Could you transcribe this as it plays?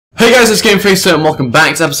Hey guys, it's GameFacer and welcome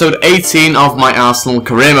back to episode 18 of my Arsenal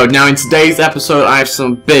career mode. Now in today's episode I have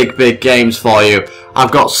some big games for you.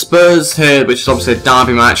 I've got Spurs here, which is obviously a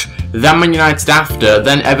derby match, then Man United after,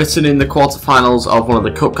 then Everton in the quarterfinals of one of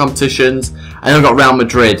the cup competitions, and then I've got Real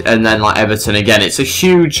Madrid and then Everton again. It's a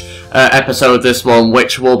huge episode, this one,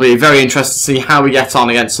 which will be very interesting to see how we get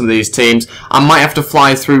on against some of these teams. I might have to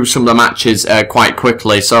fly through some of the matches quite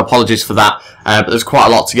quickly, so apologies for that. But there's quite a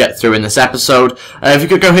lot to get through in this episode. If you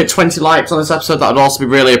could go hit 20 likes on this episode, that would also be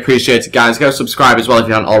really appreciated, guys. Go subscribe as well if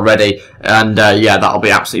you haven't already. And yeah, that'll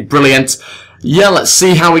be absolutely brilliant. Yeah, let's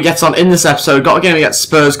see how we get on in this episode. Got a game against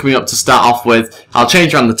Spurs coming up to start off with. I'll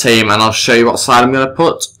change around the team and I'll show you what side I'm going to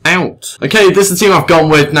put out. Okay, this is the team I've gone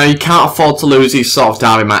with. Now, you can't afford to lose these sort of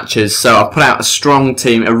derby matches, so I've put out a strong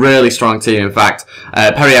team, a really strong team, in fact.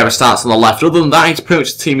 Pereira starts on the left. Other than that, it's pretty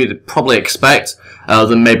much the team you'd probably expect.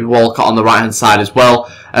 Then maybe Walcott on the right-hand side as well.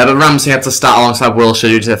 But Ramsey had to start alongside Wilshere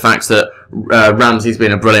due to the fact that Ramsey's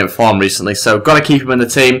been in brilliant form recently, so got to keep him in the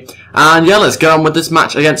team. And yeah, let's get on with this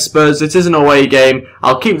match against Spurs. It is an away game.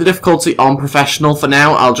 I'll keep the difficulty on professional for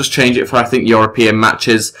now. I'll just change it for, I think, European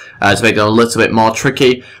matches to make it a little bit more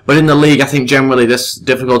tricky. But in the league, I think generally this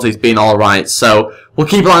difficulty's been alright, so we'll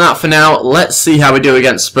keep it like that for now. Let's see how we do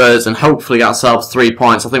against Spurs and hopefully get ourselves 3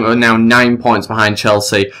 points. I think we're now 9 points behind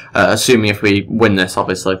Chelsea, assuming if we win this,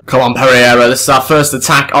 obviously. Come on, Pereira. This is our first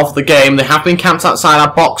attack of the game. They have been camped outside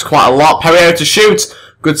our box quite a lot. Pereira to shoot.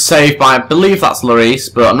 Good save by, I believe that's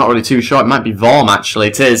Lloris, but I'm not really too sure. It might be Vorm, actually.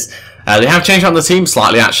 It is. They have changed around the team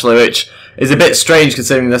slightly, actually, which is a bit strange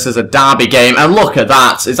considering this is a derby game. And look at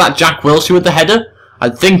that. Is that Jack Wilshere with the header? I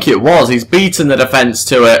think it was. He's beaten the defence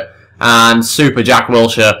to it. And super Jack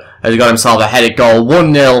Wilshere has got himself a headed goal,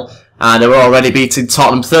 1-0, and they were already beating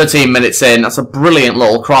Tottenham 13 minutes in. That's a brilliant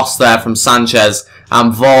little cross there from Sanchez,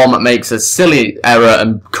 and Vorm makes a silly error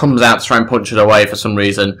and comes out to try and punch it away for some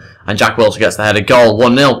reason, and Jack Wilshere gets the headed goal,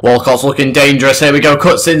 1-0. Walcott's looking dangerous, here we go,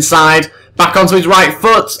 cuts inside, back onto his right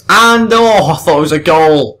foot, and oh, I thought it was a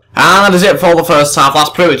goal. And that is it for the first half. That's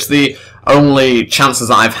pretty much the only chances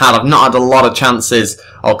that I've had. I've not had a lot of chances,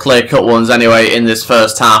 or clear-cut ones anyway, in this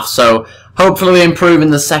first half, so hopefully we improve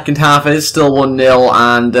in the second half. It is still 1-0,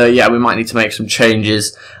 and yeah, we might need to make some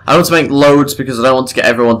changes. I don't want to make loads because I don't want to get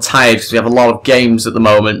everyone tired because we have a lot of games at the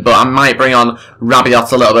moment, but I might bring on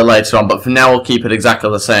Rabiot a little bit later on, but for now we'll keep it exactly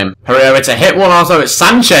the same. Pereira to hit one, also it's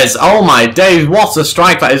Sanchez! Oh my days, what a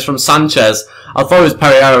strike that is from Sanchez! I thought it was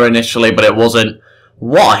Pereira initially, but it wasn't.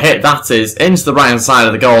 What a hit that is, into the right-hand side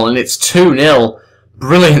of the goal, and it's 2-0.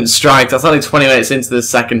 Brilliant strike. That's only 20 minutes into the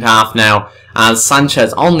second half now, and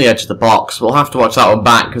Sanchez on the edge of the box. We'll have to watch that one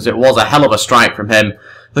back, because it was a hell of a strike from him.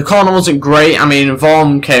 The corner wasn't great. I mean,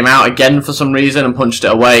 Vorm came out again for some reason and punched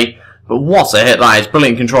it away, but what a hit that is.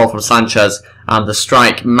 Brilliant control from Sanchez, and the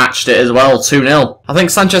strike matched it as well, 2-0. I think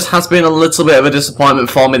Sanchez has been a little bit of a disappointment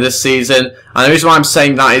for me this season, and the reason why I'm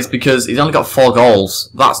saying that is because he's only got 4 goals.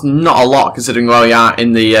 That's not a lot considering where we are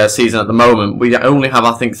in the season at the moment. We only have,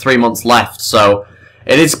 I think, 3 months left, so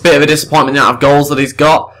it is a bit of a disappointment the amount of goals that he's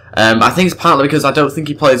got. I think it's partly because I don't think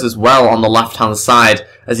he plays as well on the left-hand side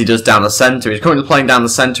as he does down the centre. He's currently playing down the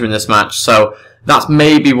centre in this match, so that's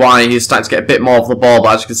maybe why he's starting to get a bit more of the ball,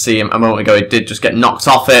 but as you can see a moment ago, he did just get knocked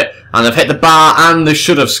off it, and they've hit the bar, and they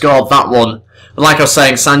should have scored that one. But like I was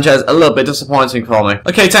saying, Sanchez, a little bit disappointing for me.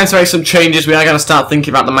 Okay, time to make some changes. We are going to start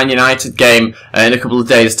thinking about the Man United game in a couple of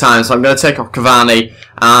days' time, so I'm going to take off Cavani,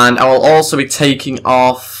 and I will also be taking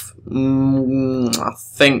off, I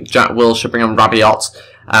think, Jack Wilshere, bring on Rabiot,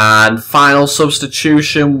 and final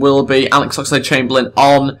substitution will be Alex Oxlade-Chamberlain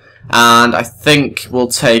on, and I think we'll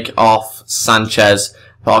take off Sanchez,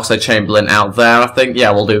 put Oxlade-Chamberlain out there, I think.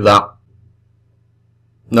 Yeah, we'll do that.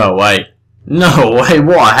 No way. No way,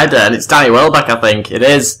 what a header, and it's Danny Welbeck, I think. It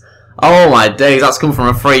is. Oh my days, that's come from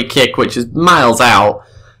a free kick, which is miles out.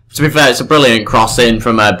 To be fair, it's a brilliant cross in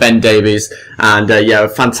from Ben Davies, and yeah, a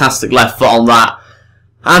fantastic left foot on that.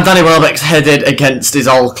 And Danny Welbeck's headed against his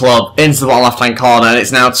old club into the bottom left-hand corner, and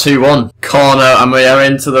it's now 2-1. Corner, and we are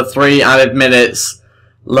into the 3 added minutes.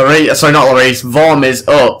 Vorm is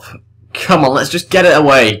up. Come on, let's just get it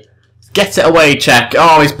away. Get it away, Czech.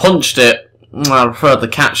 Oh, he's punched it. I preferred the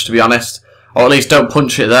catch, to be honest. Or at least don't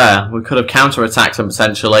punch it there. We could have counter-attacked him,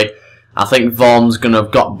 potentially. I think Vorm's going to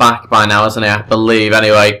have got back by now, hasn't he? I believe,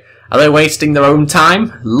 anyway. Are they wasting their own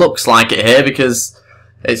time? Looks like it here, because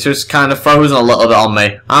it's just kind of frozen a little bit on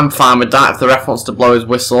me. I'm fine with that. If the ref wants to blow his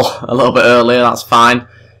whistle a little bit earlier, that's fine.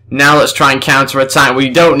 Now let's try and counter-attack. We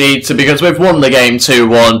don't need to because we've won the game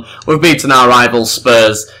 2-1. We've beaten our rival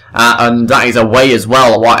Spurs. And that is away as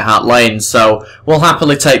well at White Hart Lane. So we'll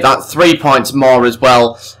happily take that. 3 points more as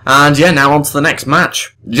well. And yeah, now on to the next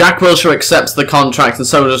match. Jack Wilshere accepts the contract and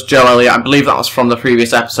so does Joe Elliott. I believe that was from the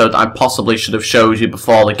previous episode that I possibly should have showed you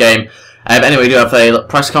before the game. But anyway, we do have a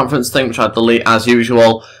press conference thing which I'll delete as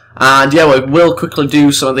usual. And yeah, we will quickly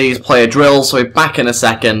do some of these player drills, so we're back in a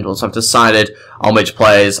second once I've decided on which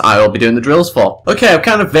players I will be doing the drills for. Okay, I've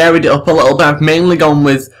kind of varied it up a little bit. I've mainly gone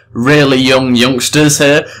with really young youngsters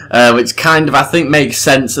here, which kind of I think makes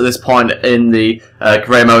sense at this point in the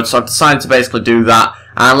career mode, so I've decided to basically do that.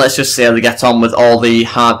 And let's just see how they get on with all the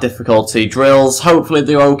hard difficulty drills. Hopefully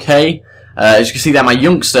they're okay. As you can see there, my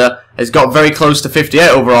youngster has got very close to 58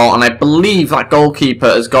 overall, and I believe that goalkeeper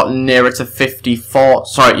has got nearer to 54.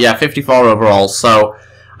 Sorry, yeah, 54 overall. So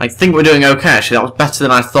I think we're doing okay. Actually, that was better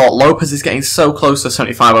than I thought. Lopez is getting so close to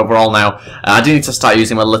 75 overall now. I do need to start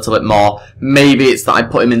using him a little bit more. Maybe it's that I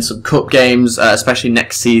put him in some cup games, especially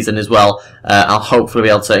next season as well. I'll hopefully be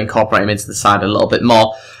able to incorporate him into the side a little bit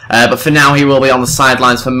more. But for now, he will be on the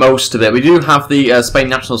sidelines for most of it. We do have the Spain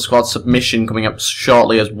national squad submission coming up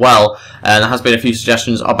shortly as well. There has been a few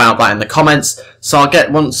suggestions about that in the comments. So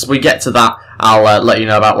once we get to that, I'll let you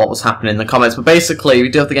know about what was happening in the comments. But basically, we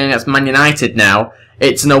do have the game against Man United now.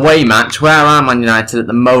 It's an away match. Where are Man United at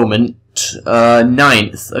the moment?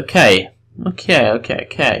 9th. Okay.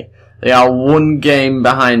 They are one game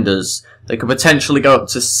behind us. They could potentially go up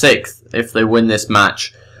to 6th if they win this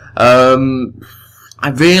match. I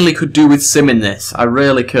really could do with simming this. I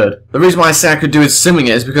really could. The reason why I say I could do with simming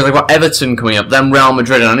it is because I've got Everton coming up, then Real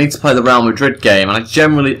Madrid, and I need to play the Real Madrid game. And I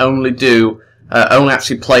generally only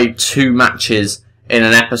actually play 2 matches in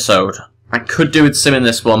an episode. I could do with simming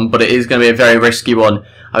this one, but it is going to be a very risky one.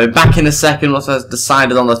 I'll be back in a second once I've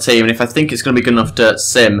decided on the team, and if I think it's going to be good enough to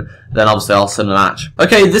sim, then obviously I'll sim the match.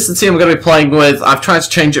 Okay, this is the team I'm going to be playing with. I've tried to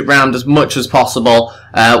change it around as much as possible,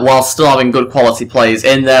 while still having good quality players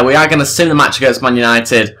in there. We are going to sim the match against Man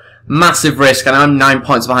United. Massive risk, and I'm 9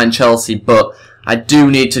 points behind Chelsea, but I do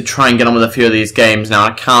need to try and get on with a few of these games now.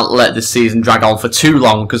 I can't let this season drag on for too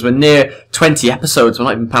long, because we're near 20 episodes. We're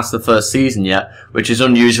not even past the first season yet, which is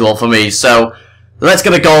unusual for me. So let's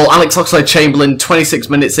get a goal. Alex Oxlade-Chamberlain, 26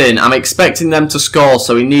 minutes in. I'm expecting them to score,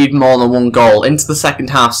 so we need more than one goal. Into the second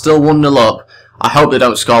half, still 1-0 up. I hope they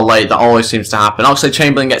don't score late. That always seems to happen.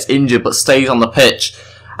 Oxlade-Chamberlain gets injured, but stays on the pitch.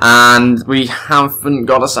 And we haven't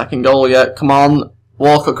got a second goal yet. Come on.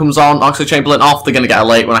 Walker comes on. Oxlade-Chamberlain off. They're going to get a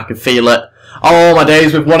late one. I can feel it. Oh my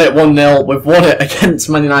days, we've won it 1-0. We've won it against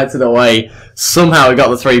Man United away. Somehow we got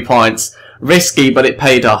the 3 points. Risky, but it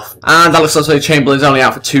paid off. And Alex Oxlade-Chamberlain's only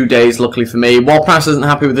out for 2 days, luckily for me. Ward-Prowse isn't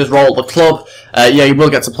happy with his role at the club. Yeah, he will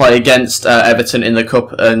get to play against Everton in the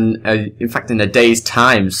Cup, and in fact in a day's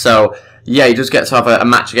time. So yeah, he does get to have a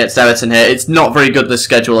match against Everton here. It's not very good, this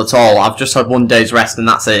schedule at all. I've just had 1 day's rest, and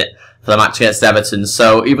that's it for the match against Everton.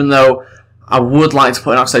 So even though I would like to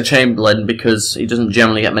put in Oxlade-Chamberlain because he doesn't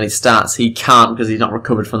generally get many stats, he can't because he's not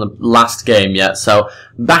recovered from the last game yet. So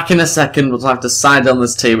back in a second, we'll have to decide on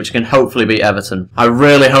this team, which can hopefully beat Everton. I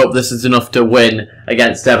really hope this is enough to win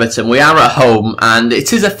against Everton. We are at home, and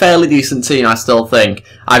it is a fairly decent team, I still think.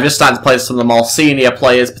 I've just started to play some of the more senior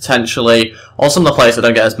players, potentially, or some of the players that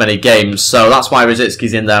don't get as many games. So that's why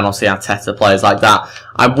Rosicki's in there, and obviously Arteta, players like that.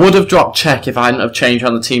 I would have dropped Czech if I hadn't have changed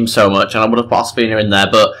around the team so much, and I would have put Ospina in there,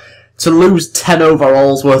 but to lose 10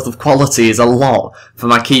 overalls worth of quality is a lot for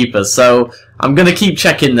my keeper, so I'm going to keep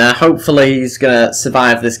checking there. Hopefully he's going to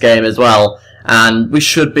survive this game as well, and we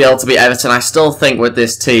should be able to beat Everton. I still think with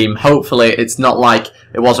this team, hopefully it's not like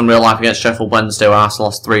it was in real life against Sheffield Wednesday where Arsenal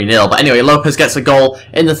lost 3-0. But anyway, Lopez gets a goal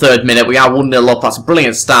in the 3rd minute. We are 1-0 up. That's a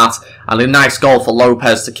brilliant start, and a nice goal for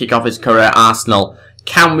Lopez to kick off his career at Arsenal.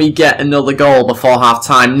 Can we get another goal before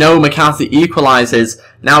half-time? No, McCarthy equalises.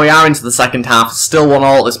 Now we are into the second half. Still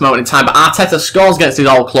 1-1 at this moment in time. But Arteta scores against his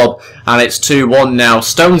old club. And it's 2-1 now.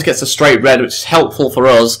 Stones gets a straight red, which is helpful for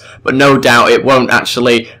us. But no doubt it won't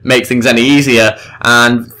actually make things any easier.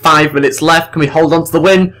 And 5 minutes left. Can we hold on to the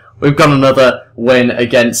win? We've got another win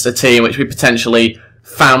against a team which we potentially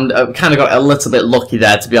found. Kind of got a little bit lucky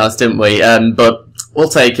there, to be honest, didn't we? But we'll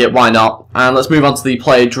take it, why not? And let's move on to the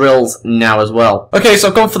player drills now as well. Okay, so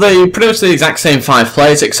I've gone for pretty much the exact same 5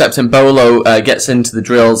 players, except Mbolo gets into the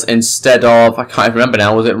drills instead of, I can't even remember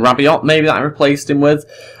now, was it Rabiot maybe that I replaced him with?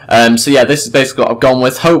 So yeah, this is basically what I've gone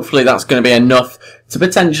with. Hopefully that's going to be enough to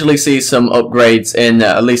potentially see some upgrades in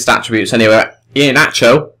at least attributes anyway.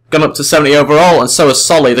 Iheanacho gone up to 70 overall, and so has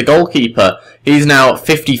Solly, the goalkeeper. He's now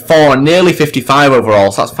 54 and nearly 55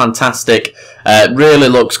 overall, so that's fantastic. Really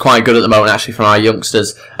looks quite good at the moment, actually, from our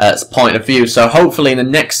youngsters' point of view. So hopefully in the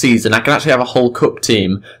next season, I can actually have a whole cup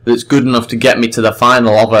team that's good enough to get me to the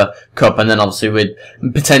final of a cup, and then obviously we'd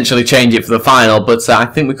potentially change it for the final. But I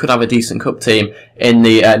think we could have a decent cup team in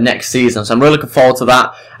the next season, so I'm really looking forward to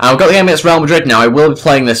that. I've got the game against Real Madrid now. I will be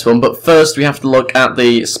playing this one, but first we have to look at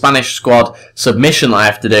the Spanish squad submission that I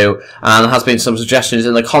have to do, and there has been some suggestions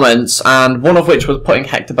in the comments, and one of which was putting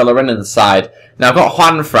Hector Bellerin in the side. Now, I've got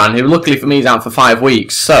Juan Fran, who luckily for me is out for 5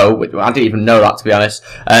 weeks, so I didn't even know that, to be honest.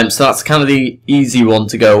 So that's kind of the easy one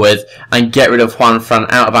to go with, and get rid of Juan Fran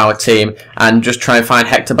out of our team, and just try and find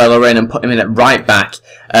Hector Bellerin and put him in at right back.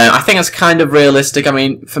 I think that's kind of realistic. I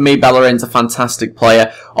mean, for me, Bellerin's a fantastic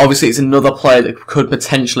player. Obviously, it's another player that could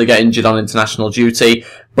potentially get injured on international duty,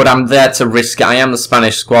 but I'm there to risk it. I am the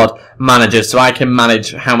Spanish squad manager, so I can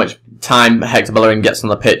manage how much time Hector Bellerin gets on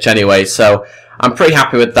the pitch anyway, so I'm pretty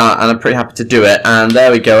happy with that, and I'm pretty happy to do it. And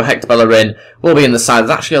there we go, Hector Bellerin will be in the side. There's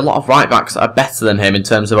actually a lot of right-backs that are better than him in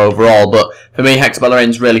terms of overall, but for me, Hector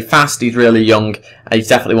Bellerin's really fast, he's really young, and he's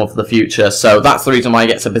definitely one for the future. So that's the reason why he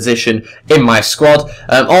gets a position in my squad.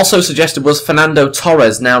 Also suggested was Fernando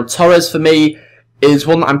Torres. Now, Torres, for me, is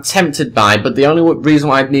one that I'm tempted by, but the only reason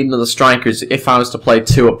why I'd need another striker is if I was to play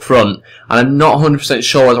 2 up front, and I'm not 100%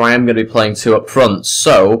 sure whether I am going to be playing 2 up front,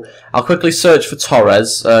 so I'll quickly search for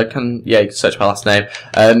Torres. You can search my last name.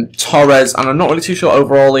 Torres, and I'm not really too sure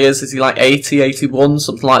overall he is. Is he like 80, 81,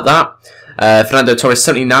 something like that? Fernando Torres,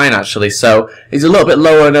 79 actually, so he's a little bit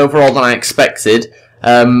lower in overall than I expected.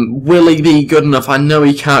 Will he be good enough? I know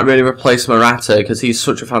he can't really replace Morata because he's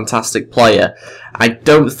such a fantastic player. I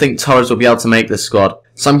don't think Torres will be able to make this squad.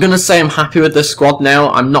 So I'm going to say I'm happy with this squad now.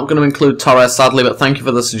 I'm not going to include Torres, sadly, but thank you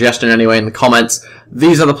for the suggestion anyway in the comments.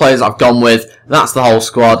 These are the players I've gone with. That's the whole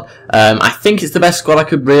squad. I think it's the best squad I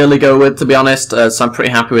could really go with, to be honest, so I'm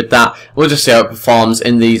pretty happy with that. We'll just see how it performs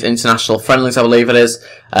in these international friendlies, I believe it is.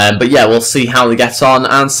 But yeah, we'll see how they get on.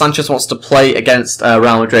 And Sanchez wants to play against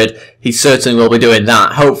Real Madrid. He certainly will be doing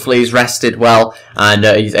that. Hopefully he's rested well and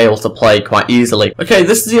he's able to play quite easily. Okay,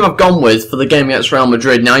 this is the team I've gone with for the game against Real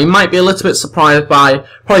Madrid. Now, you might be a little bit surprised by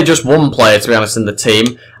probably just one player, to be honest, in the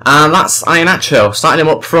team, and that's Iheanacho, starting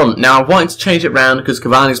him up front. Now, I wanted to change it round because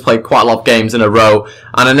Cavani's played quite a lot of games in a row,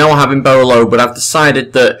 and I know I have Embolo, but I've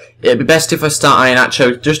decided that it'd be best if I start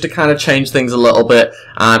Iheanacho just to kind of change things a little bit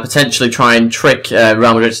and potentially try and trick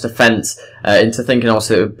Real Madrid's defence into thinking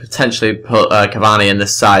also it would potentially put Cavani in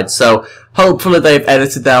this side. So hopefully they've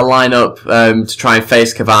edited their lineup to try and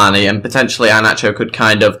face Cavani, and potentially Iheanacho could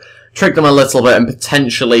kind of trick them a little bit and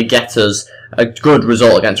potentially get us a good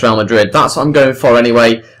result against Real Madrid. That's what I'm going for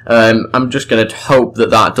anyway. I'm just going to hope that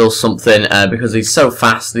that does something because he's so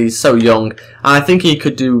fast, he's so young, and I think he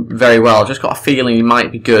could do very well. I've just got a feeling he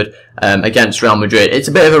might be good against Real Madrid. It's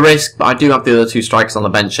a bit of a risk, but I do have the other 2 strikers on the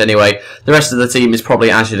bench anyway. The rest of the team is probably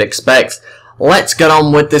as you'd expect. Let's get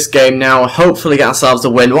on with this game now, hopefully get ourselves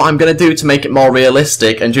a win. What I'm going to do to make it more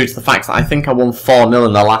realistic, and due to the fact that I think I won 4-0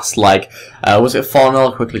 in the last leg, was it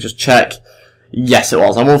 4-0? Quickly just check. Yes, it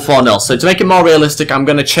was. I won 4-0. So to make it more realistic, I'm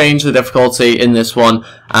going to change the difficulty in this one,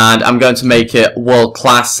 and I'm going to make it world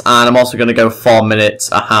class, and I'm also going to go 4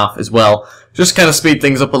 minutes a half as well. Just kind of speed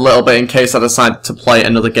things up a little bit in case I decide to play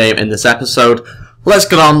another game in this episode. Let's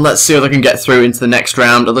get on, let's see if I can get through into the next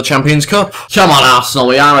round of the Champions Cup. Come on, Arsenal,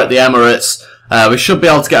 we are at the Emirates. We should be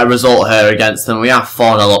able to get a result here against them. We are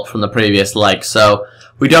 4-0 up from the previous leg, so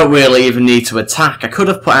we don't really even need to attack. I could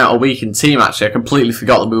have put out a weakened team, actually. I completely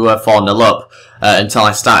forgot that we were 4-0 up until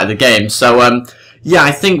I started the game. So, yeah,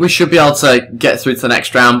 I think we should be able to get through to the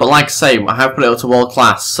next round. But like I say, I have put it up to world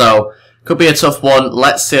class, so could be a tough one.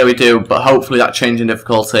 Let's see how we do, but hopefully that change in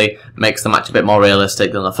difficulty makes the match a bit more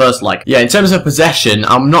realistic than the first leg. Yeah, in terms of possession,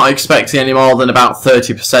 I'm not expecting any more than about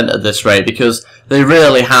 30% at this rate because they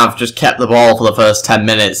really have just kept the ball for the first 10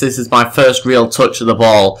 minutes. This is my first real touch of the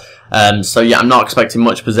ball, so yeah, I'm not expecting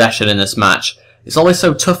much possession in this match. It's always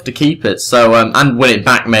so tough to keep it, so and win it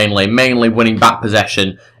back mainly winning back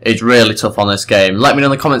possession is really tough on this game. Let me know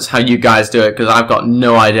in the comments how you guys do it, because I've got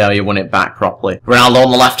no idea how you win it back properly. Ronaldo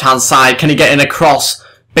on the left hand side, can he get in a cross?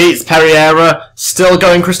 Beats Pereira, still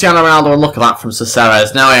going Cristiano Ronaldo, and look at that from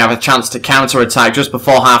Cesares. Now I have a chance to counter attack just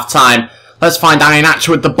before half time. Let's find Iheanacho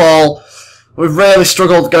with the ball. We've really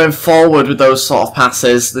struggled going forward with those sort of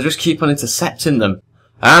passes. They just keep on intercepting them.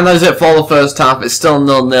 And that is it for the first half. It's still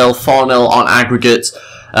 0-0, 4-0 on aggregate.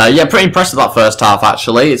 Yeah, pretty impressed with that first half,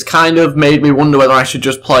 actually. It's kind of made me wonder whether I should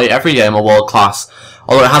just play every game of world class,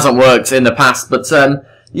 although it hasn't worked in the past. But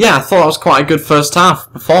yeah, I thought it was quite a good first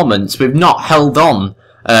half performance. We've not held on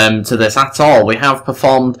to this at all. We have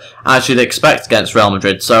performed as you'd expect against Real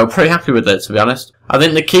Madrid, so pretty happy with it, to be honest. I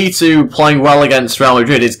think the key to playing well against Real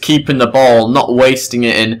Madrid is keeping the ball, not wasting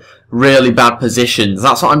it in really bad positions.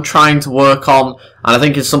 That's what I'm trying to work on, and I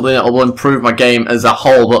think it's something that will improve my game as a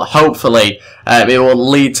whole, but hopefully it will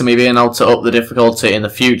lead to me being able to up the difficulty in the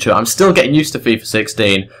future. I'm still getting used to FIFA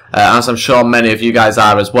 16, as I'm sure many of you guys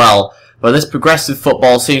are as well. But this progressive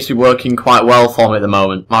football seems to be working quite well for me at the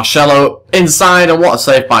moment. Marcelo inside, and what a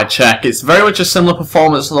save by Czech. It's very much a similar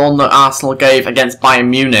performance to the one that Arsenal gave against Bayern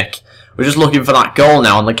Munich. We're just looking for that goal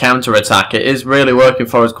now on the counter-attack. It is really working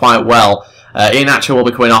for us quite well. Iheanacho will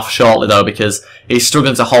be coming off shortly though, because he's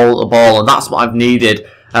struggling to hold the ball, and that's what I've needed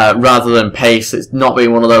rather than pace. It's not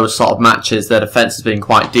been one of those sort of matches. Their defence has been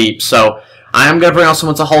quite deep, so I am going to bring on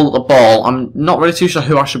someone to hold the ball. I'm not really too sure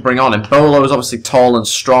who I should bring on. Embolo is obviously tall and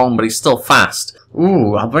strong, but he's still fast.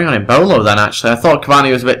 Ooh, I'll bring on Embolo then, actually. I thought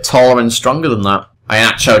Cavani was a bit taller and stronger than that.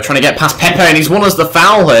 Iheanacho trying to get past Pepe, and he's won us the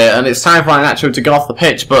foul here, and it's time for Iheanacho to get off the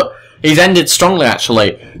pitch, but he's ended strongly,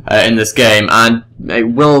 actually, in this game, and it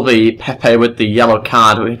will be Pepe with the yellow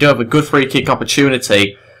card. We do have a good free kick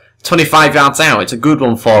opportunity. 25 yards out, it's a good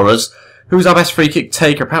one for us. Who's our best free kick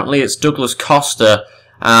taker? Apparently it's Douglas Costa.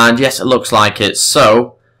 And yes, it looks like it.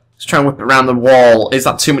 So, let's try and whip it around the wall. Is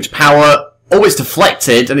that too much power? Oh, it's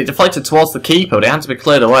deflected, and it deflected towards the keeper, but it had to be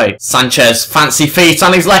cleared away. Sanchez, fancy feet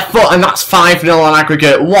on his left foot, and that's 5-0 on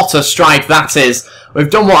aggregate. What a strike that is.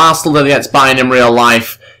 We've done what Arsenal did against Bayern in real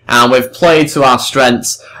life, and we've played to our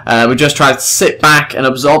strengths. We just tried to sit back and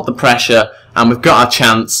absorb the pressure, and we've got our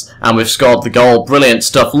chance, and we've scored the goal. Brilliant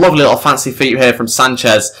stuff. Lovely little fancy feet here from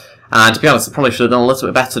Sanchez. And to be honest, I probably should have done a little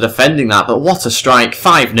bit better defending that, but what a strike.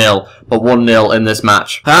 5-0, but 1-0 in this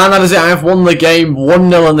match. And that is it, I have won the game.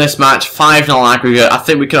 1-0 in this match, 5-0 aggregate. I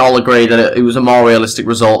think we can all agree that it was a more realistic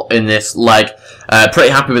result in this leg.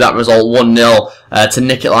 Pretty happy with that result, 1-0. To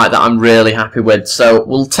nick it like that, I'm really happy with. So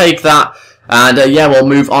we'll take that. And yeah, we'll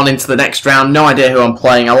move on into the next round. No idea who I'm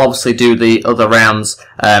playing. I'll obviously do the other rounds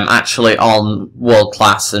actually on World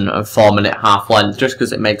Class and 4-minute half length, just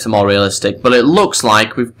because it makes it more realistic. But it looks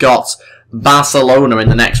like we've got Barcelona in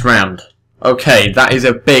the next round. Okay, that is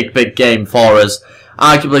a big, big game for us.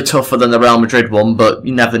 Arguably tougher than the Real Madrid one, but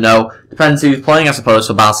you never know. Depends who's playing, I suppose,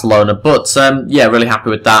 for Barcelona. But yeah, really happy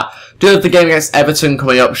with that. Do have the game against Everton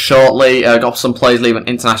coming up shortly. Got some players leaving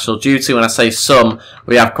international duty. When I say some,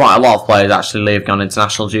 we have quite a lot of players actually leaving on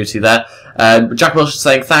international duty there. Jack Wilson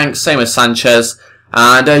saying thanks, same as Sanchez.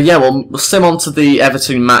 And yeah, we'll sim on to the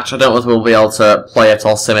Everton match. I don't know if we'll be able to play it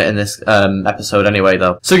or sim it in this episode anyway,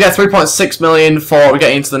 though. So we get 3.6 million for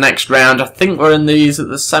getting into the next round. I think we're in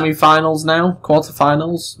the semi-finals now?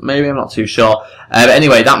 Quarter-finals? Maybe, I'm not too sure. But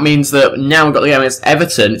anyway, that means that now we've got the game against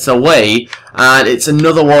Everton. It's away, and it's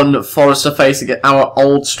another one for us to face against our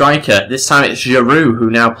old striker. This time it's Giroud, who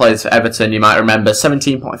now plays for Everton, you might remember.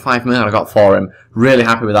 17.5 million I got for him. Really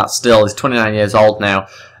happy with that still. He's 29 years old now.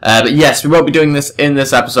 But yes, we won't be doing this in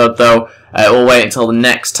this episode though. We'll wait until the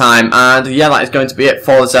next time. And yeah, that is going to be it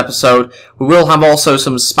for this episode. We will have also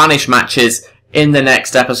some Spanish matches in the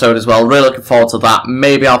next episode as well. Really looking forward to that.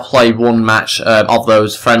 Maybe I'll play one match of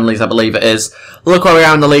those friendlies, I believe it is. Look where we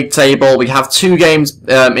are in the league table. We have 2 games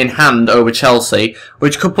in hand over Chelsea,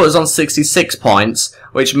 which could put us on 66 points,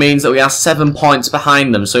 which means that we are 7 points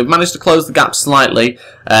behind them. So we've managed to close the gap slightly,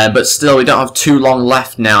 but still we don't have too long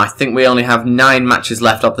left now. I think we only have 9 matches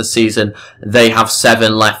left of the season. They have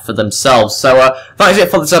 7 left for themselves. So that is it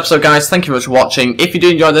for this episode, guys. Thank you very much for watching. If you do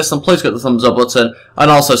enjoy this, then please click the thumbs up button and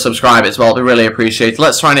also subscribe as well. We really appreciate it.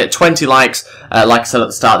 Let's try and hit 20 likes, like I said at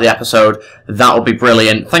the start of the episode. That would be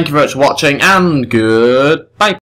brilliant. Thank you very much for watching, and goodbye.